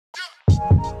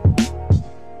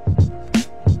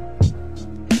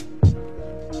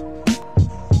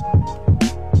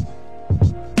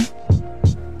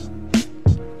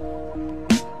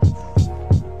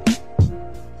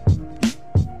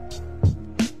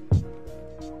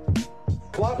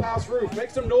Flophouse roof, make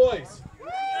some noise.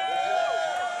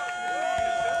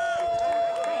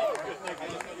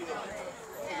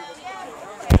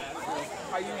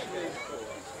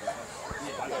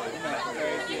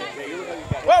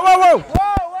 Whoa,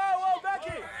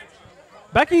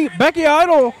 Becky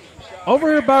Idol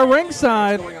over here by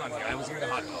ringside.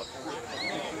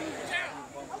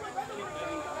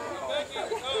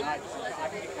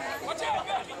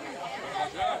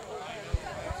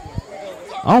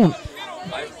 Oh.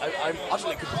 I'm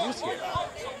utterly confused here.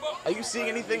 Are you seeing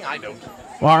anything? I don't.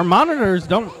 Well, our monitors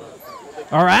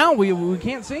are out. We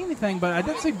can't see anything, but I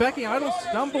did see Becky Idol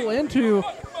stumble into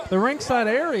the ringside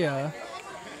area.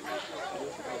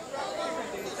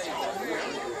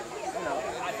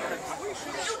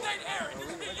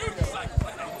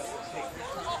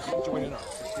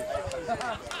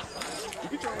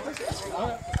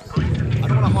 I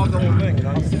don't want to hog the whole thing.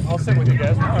 I'll sit with you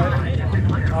guys. All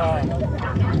right.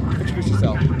 Introduce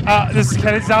yourself. This is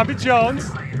Kenneth Zombie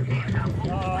Jones.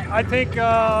 I think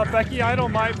Becky Idol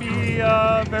might be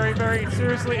very, very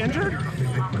seriously injured.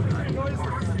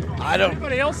 I don't.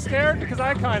 Anybody else scared? Because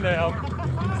I kind of am.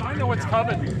 I know what's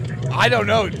coming. I don't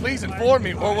know. Please inform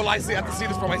me, or will I have to see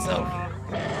this for myself?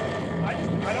 I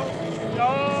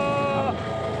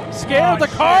don't. Scared the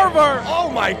Carver. Oh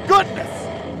my goodness!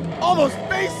 All those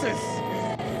faces.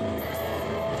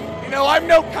 You know, I'm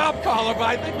no cop caller, but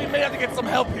I think we may have to get some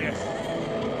help here.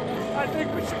 I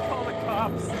think we should call the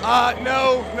cops.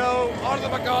 No. Arthur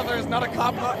MacArthur is not a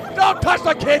cop. Don't touch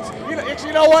the kids.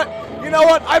 You know what?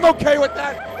 I'm okay with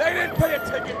that. They didn't pay a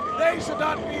ticket. They should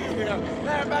not be here.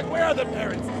 They're back. Where are the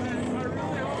parents?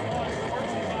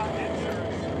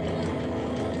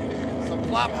 Some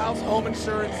Flophouse home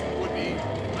insurance would be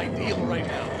ideal right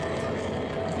now.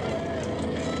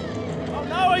 Oh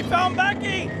no, he found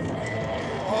Becky.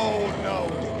 Oh no.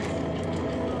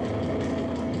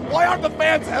 Why aren't the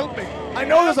fans helping? I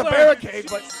know there's a barricade,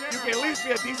 but you can at least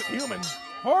be a decent human.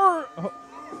 Horror.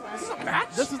 This is a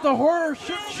match? This is the horror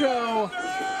shit show.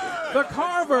 The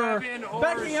Carver,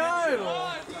 Becky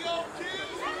Idol.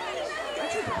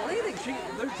 She's bleeding.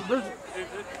 There's.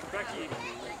 Becky.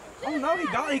 Oh no,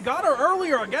 he got her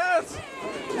earlier, I guess.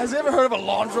 Has he ever heard of a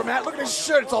laundromat? Look at his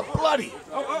shirt, it's all bloody.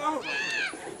 Oh.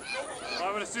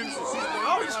 I would assume so.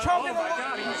 He's choking the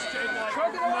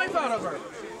life out of her.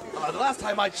 The last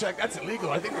time I checked, that's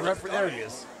illegal. I think the referee, there he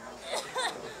is.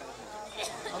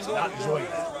 I'm not enjoying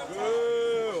that.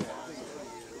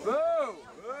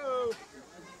 Boo!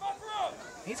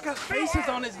 He's got faces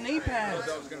on his knee pads.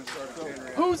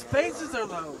 Whose faces are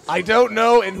those? I don't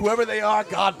know, and whoever they are,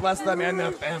 God bless them and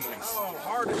their families. Oh,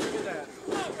 hard to do that.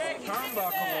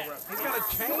 Turnbuckle over. He's got a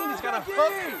chain, he's got a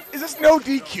hook. Is this no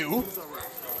DQ?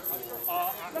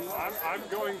 I'm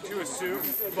going to assume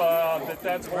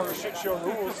that's horror shit show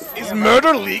rules. Is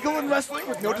murder legal in wrestling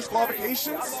with no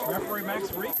disqualifications? Referee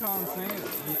Max Recon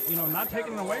saying, not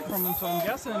taking it away from him, so I'm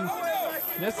guessing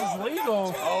this is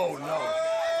legal. Oh, no.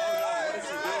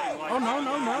 Oh,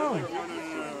 no.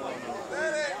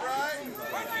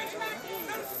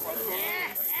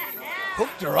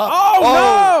 Hooked her up. Oh,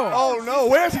 no! Oh, no.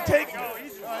 Where is he taking her?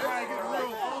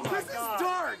 This is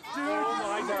dark, dude. Oh,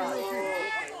 my God.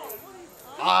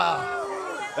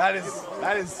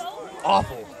 That is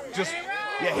awful. Just,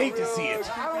 you hate to see it.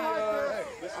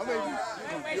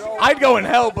 I'd go in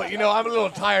hell, but, I'm a little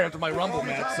tired after my Rumble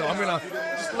match, so I'm going to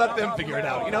just let them figure it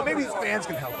out. Maybe these fans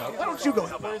can help out. Why don't you go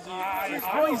help out? He's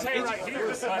right here,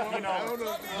 but,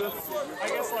 I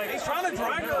guess, he's trying to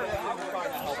drive her.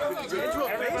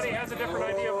 Everybody has a different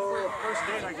idea of first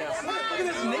date, I guess. Look at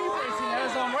this knee brace he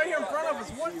has on right here in front of us.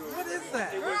 What is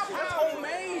that? That's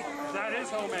homemade. That is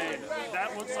homemade.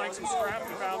 That looks like some scrap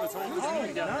we found that's holding his knee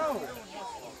together. No.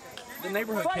 The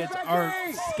neighborhood kids are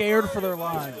scared for their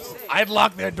lives. I'd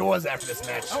lock their doors after this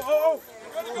match.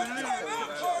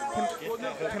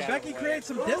 Can Becky create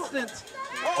some distance?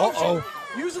 Uh-oh.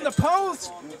 Using the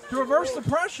post to reverse the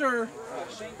pressure.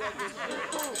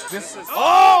 This is...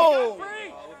 Oh!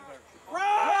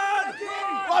 Run!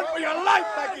 Run for your life,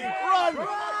 Becky! Run!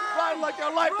 Run like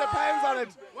your life depends on it!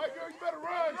 You better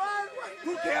run!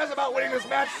 Who cares about winning this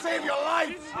match? Save your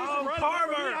life! Oh,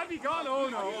 Carver! I'd be gone. Oh,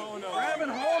 no. Grabbing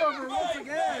hold of her once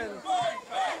again.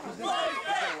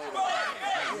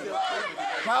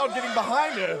 Crowd getting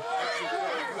behind her.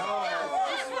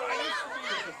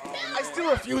 I still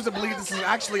refuse to believe this is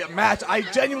actually a match. I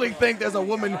genuinely think there's a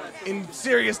woman in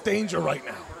serious danger right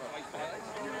now.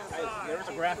 There's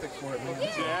a graphic for it, man.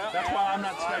 Yeah. That's why I'm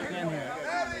not stepping in here.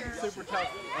 Super tough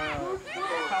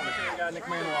commentary guy, Nick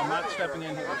Manuel. I'm not stepping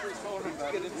in here.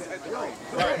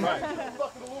 Right.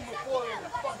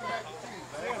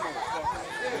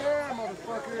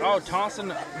 Oh,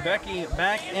 tossing Becky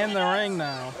back in the ring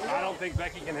now. I don't think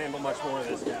Becky can handle much more of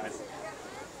this, guys.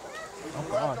 Oh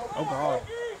God.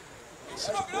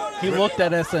 He looked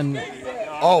at us and.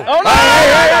 Oh no!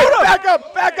 Hey,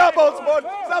 back up, old sport.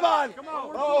 Come on.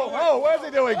 Oh, where's he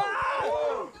doing?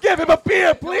 Give him a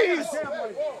beer, please.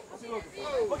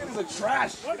 Look at this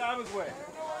trash. Get out of his way.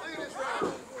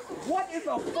 What in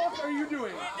the fuck are you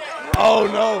doing? Oh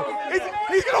no!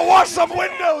 He's gonna wash some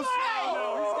windows.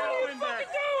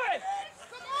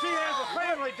 She has a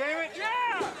family, damn it!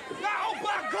 Yeah! Oh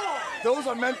my God! Those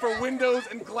are meant for windows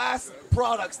and glass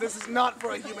products. This is not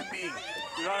for a human being.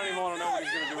 Dude, I don't even want to know what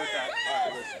he's going to do with that. All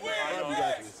right, listen. You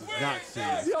guys, this is not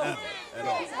serious ever at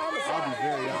all. I'll be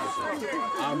very honest with you.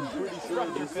 I'm pretty sure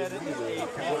this is either a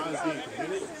crime being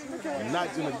committed. I'm not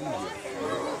going to be here.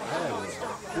 I have a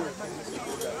court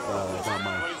on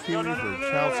my fee for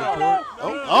child support.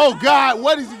 Oh, God,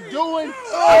 what is he doing?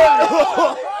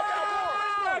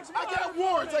 I got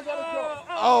warrants. I gotta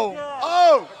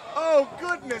go. Oh,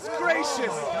 goodness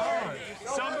gracious.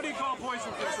 Somebody call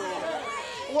poison control.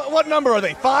 What number are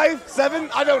they? 5, 7?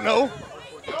 I don't know.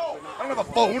 I don't have a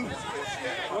phone.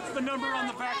 What's the number on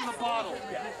the back of the bottle?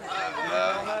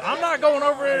 I'm not going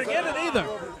over there to get it either.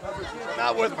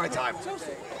 Not worth my time.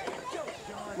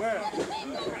 Where?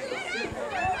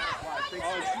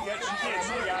 Oh, she can't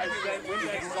see, guys. That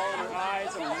Windex is all in her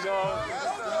eyes and her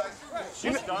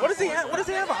nose. What does he have? What does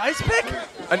he have? An ice pick?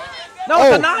 No,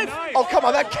 it's a knife. Oh, come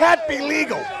on. That can't be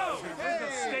legal. That is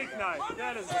a steak knife.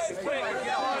 That is a steak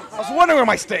knife. I was wondering where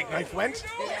my steak knife went.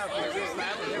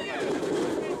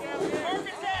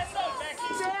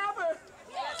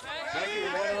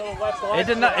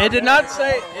 It did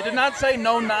not say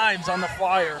no knives on the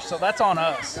flyer, so that's on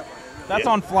us. That's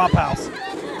on Flophouse.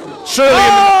 Surely.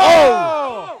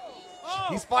 Oh!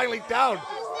 He's finally down. She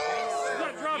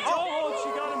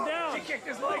got him down. She kicked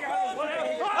his leg out of his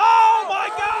leg. Oh my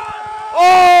God!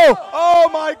 Oh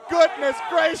my goodness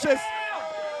gracious!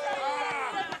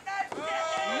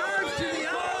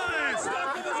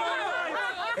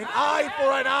 An eye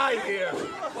for an eye here.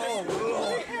 Oh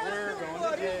Lord.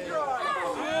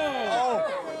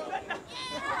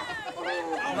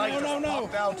 No.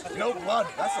 No blood.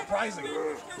 That's surprising.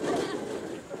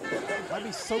 I'd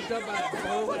be soaked up by that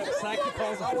blow like Saki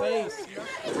calls a face.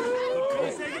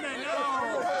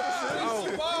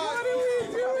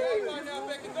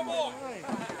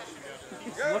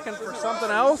 He's looking for something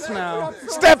else now.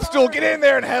 Stepstool, get in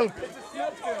there and help.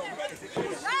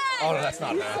 Oh no, that's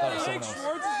not her. I thought it was someone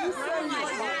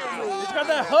else. He's got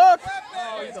that hook.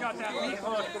 He's got that meat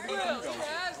hook.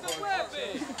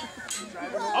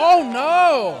 Oh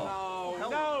no!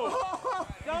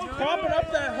 Propping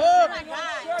up that hook.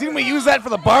 Didn't we use that for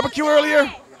the barbecue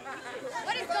earlier?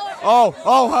 Oh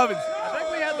heavens. I think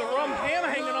we had the rum ham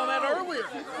hanging on that earlier.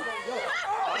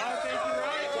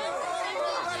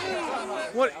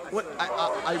 What?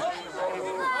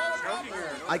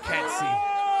 I can't see.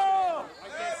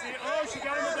 Oh, she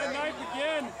got him with that knife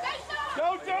again.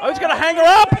 Oh, he's gonna hang her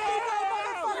up.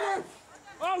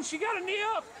 Oh, she got a knee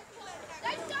up.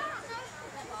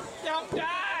 Don't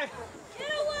die.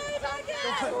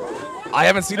 I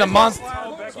haven't seen a monster.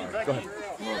 Becky. Go ahead.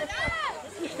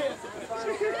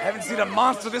 I haven't seen a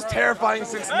monster this terrifying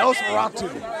since Nosferatu.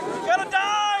 Got a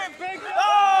dive.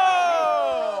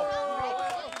 Oh!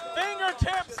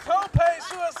 Fingertips, tope,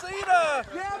 suicida.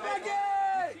 Yeah, Becky!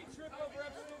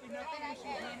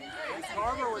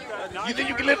 Carver with that knife. You think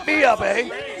you can lift me up, eh?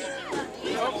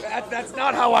 That's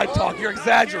not how I talk. You're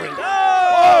exaggerating.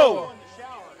 Oh!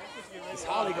 This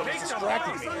Holly girl is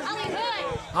distracting me.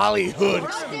 Holly Hood.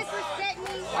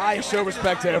 I show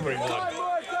respect to everyone.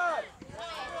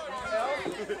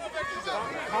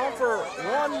 Call for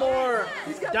one more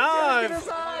dive.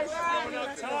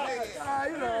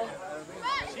 You know.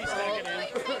 She's taking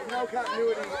in. No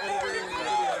continuity.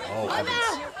 Oh,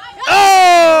 heavens.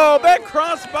 Oh, big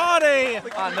crossbody.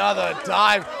 Another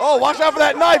dive. Oh, watch out for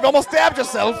that knife. Almost stabbed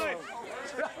yourself.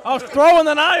 Oh, throwing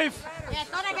the knife. Yeah,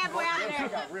 thought I got boy out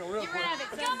there. Real quick.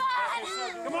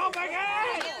 Come on, Becky!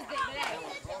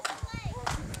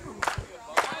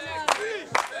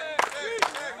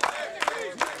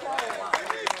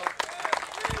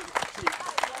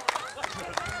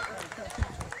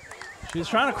 She's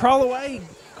trying to crawl away.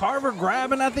 Carver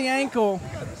grabbing at the ankle.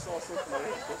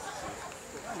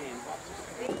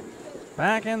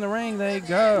 Back in the ring they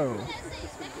go.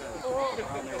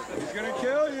 He's gonna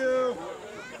kill you.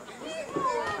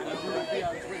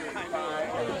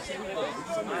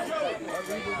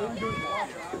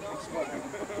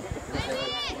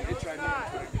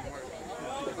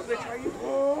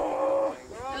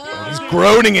 He's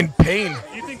groaning in pain.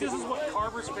 Do you think this is what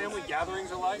Carver's family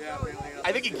gatherings are like?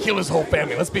 I think he killed his whole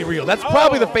family. Let's be real. That's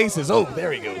probably the faces. Oh,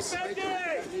 there he goes.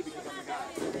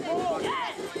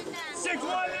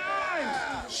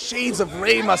 619! Shades of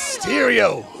Rey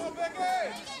Mysterio.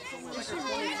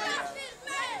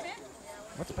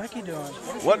 What's Becky doing?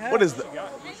 What is that?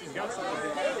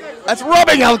 That's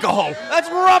rubbing alcohol. That's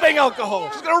rubbing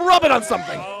alcohol. She's gonna rub it on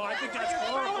something. Oh, I think that's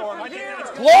chloroform. I think that's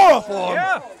Chloroform.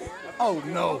 Yeah. Oh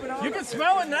no. You can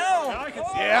smell it now.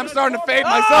 Yeah, I'm starting to fade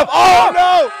myself. Oh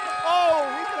no. Oh,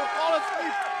 he's gonna fall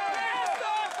asleep.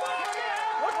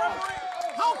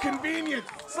 How convenient.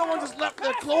 Someone just left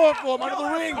their chloroform under the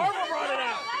ring. No,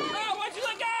 why'd you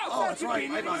let go? Oh, that's right. He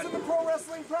was in the pro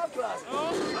wrestling prep class.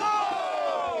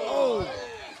 Oh.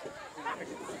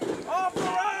 Off the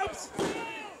ropes.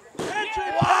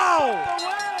 Entry Wow. the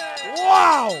way.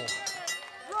 Wow.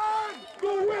 The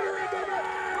winner of the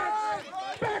match,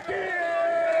 Becky!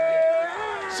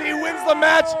 She wins the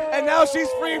match, and now she's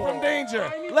free from danger.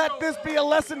 Let this be a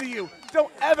lesson to you.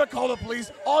 Don't ever call the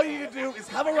police. All you need to do is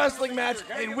have a wrestling match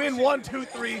and win 1, 2,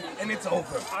 3, and it's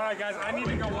over. All right, guys, I need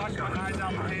to go wash my eyes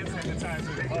out with hand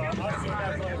sanitizer. I'll see you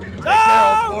guys later. Take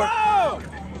care, old sport.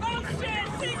 Oh shit,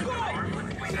 sequel!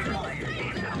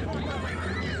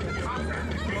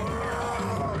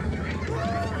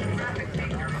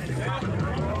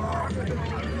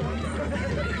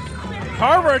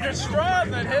 Carver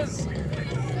distraught that his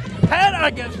pet,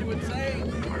 I guess you would say,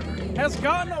 has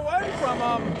gotten away from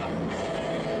him.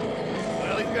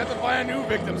 Well, he's gonna have to find a new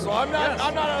victim, so I'm not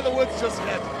out of the woods just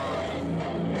yet.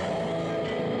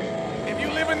 If you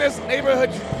live in this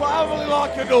neighborhood, you probably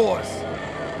lock your doors.